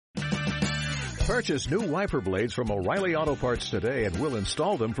Purchase new wiper blades from O'Reilly Auto Parts today and we'll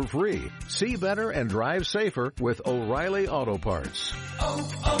install them for free. See better and drive safer with O'Reilly Auto Parts.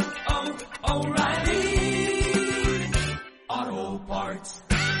 O'Reilly Auto Parts.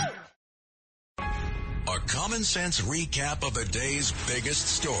 A common sense recap of the day's biggest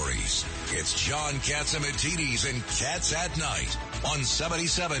stories. It's John Catsimatidis and Cats at Night on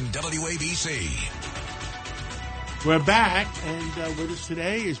 77 WABC. We're back, and with us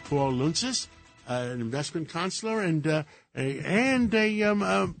today is Paul Lountzis, an investment counselor, and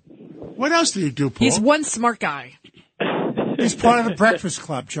what else do you do, Paul? He's one smart guy. He's part of the Breakfast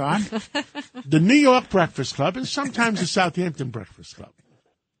Club, John. The New York Breakfast Club, and sometimes the Southampton Breakfast Club.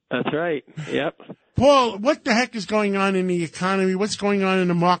 That's right. Yep. Paul, what the heck is going on in the economy? What's going on in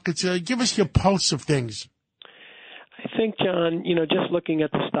the markets? Give us your pulse of things. I think, John, just looking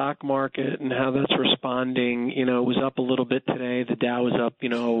at the stock market and how that's responding, it was up a little bit today. The Dow was up,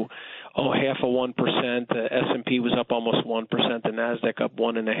 0.5%. The S&P was up almost 1%. The Nasdaq up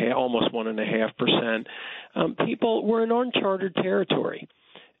almost 1.5%. People, we're in uncharted territory.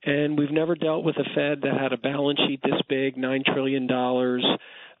 And we've never dealt with a Fed that had a balance sheet this big, $9 trillion.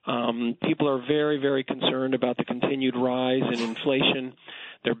 People are very, very concerned about the continued rise in inflation.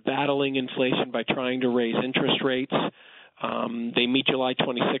 They're battling inflation by trying to raise interest rates. They meet July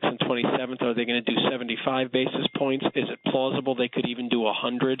 26th and 27th. Are they going to do 75 basis points? Is it plausible they could even do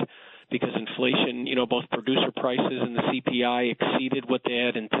 100? Because inflation, both producer prices and the CPI exceeded what they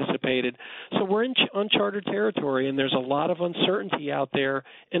had anticipated. So we're in uncharted territory, and there's a lot of uncertainty out there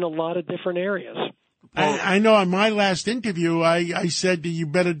in a lot of different areas. I know on my last interview, I said that you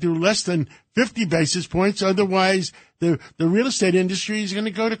better do less than 50 basis points. Otherwise, the real estate industry is going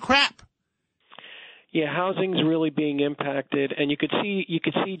to go to crap. Yeah, housing's really being impacted, and you could see,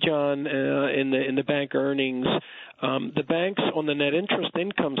 John, in the bank earnings. The banks on the net interest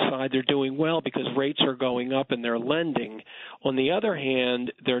income side, they're doing well because rates are going up and they're lending. On the other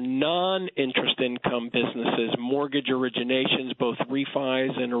hand, their non-interest income businesses, mortgage originations, both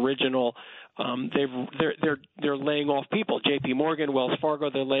refis and original, they're laying off people. J.P. Morgan, Wells Fargo,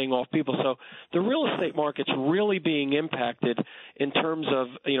 they're laying off people. So the real estate market's really being impacted in terms of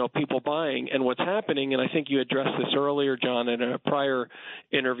people buying. And what's happening, and I think you addressed this earlier, John, in a prior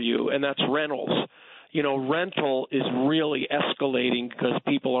interview, and that's rentals. Rental is really escalating because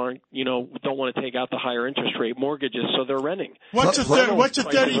people don't want to take out the higher interest rate mortgages, so they're renting. What's a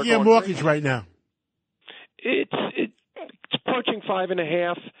 30-year mortgage right now? It's approaching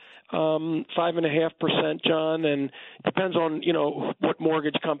 5.5%, John, and it depends on what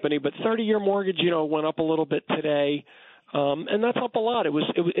mortgage company. But 30-year mortgage, went up a little bit today, and that's up a lot.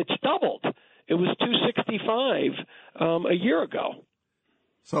 It's doubled. It was 265 a year ago.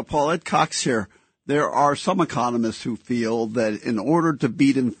 So, Paul, Ed Cox here. There are some economists who feel that in order to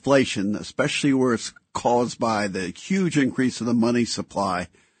beat inflation, especially where it's caused by the huge increase of the money supply,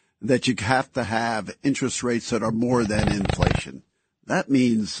 that you have to have interest rates that are more than inflation. That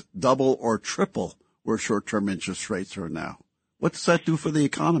means double or triple where short-term interest rates are now. What does that do for the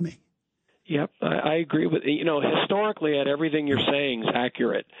economy? Yep, I agree with historically, Ed, everything you're saying is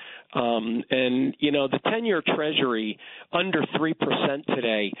accurate. And the 10-year Treasury under 3%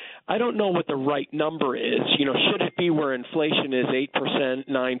 today, I don't know what the right number is. Should it be where inflation is 8%,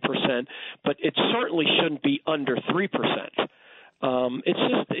 9%? But it certainly shouldn't be under 3%. It's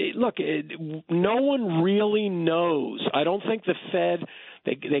just, no one really knows. I don't think the Fed,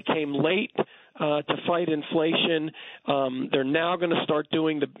 they came late to fight inflation. They're now going to start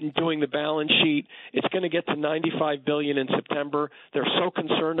doing the balance sheet. It's going to get to $95 billion in September. They're so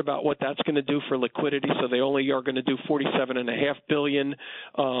concerned about what that's going to do for liquidity, so they only are going to do $47.5 billion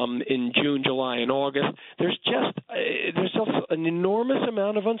in June, July, and August. There's just an enormous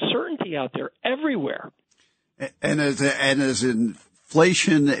amount of uncertainty out there everywhere. And as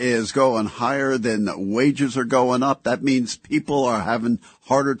inflation is going higher than wages are going up, that means people are having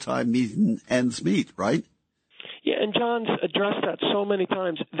harder time meeting ends meet, right? Yeah, and John's addressed that so many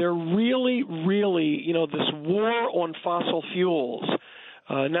times. They're really, this war on fossil fuels,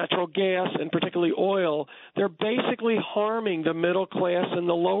 natural gas, and particularly oil, they're basically harming the middle class and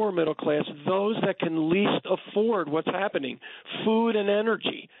the lower middle class, those that can least afford what's happening, food and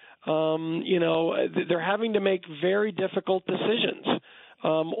energy. They're having to make very difficult decisions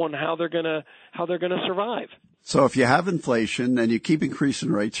on how they're gonna survive. So if you have inflation and you keep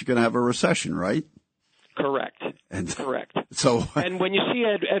increasing rates, you're going to have a recession, right? Correct. Correct. So, and when you see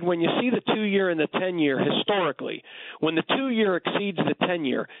Ed, when you see the 2-year and the 10-year historically, when the 2-year exceeds the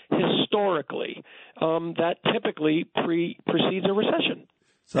 10-year historically, that typically precedes a recession.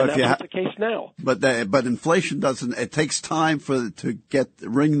 So and if that's the case now. But inflation doesn't. It takes time to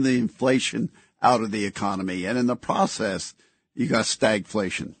ring the inflation out of the economy. And in the process, you got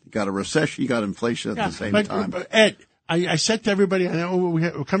stagflation. You got a recession. You got inflation at the same time. But Ed, I said to everybody, I know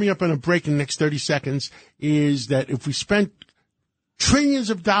we're coming up on a break in the next 30 seconds, is that if we spent trillions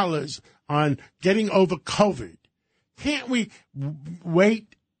of dollars on getting over COVID, can't we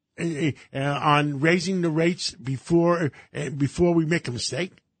wait on raising the rates before we make a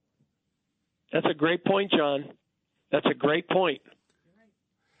mistake? That's a great point, John. That's a great point.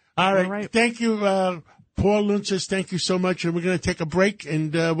 All right. Thank you, Paul Lountzis. Thank you so much. And we're going to take a break,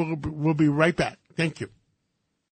 and we'll be right back. Thank you.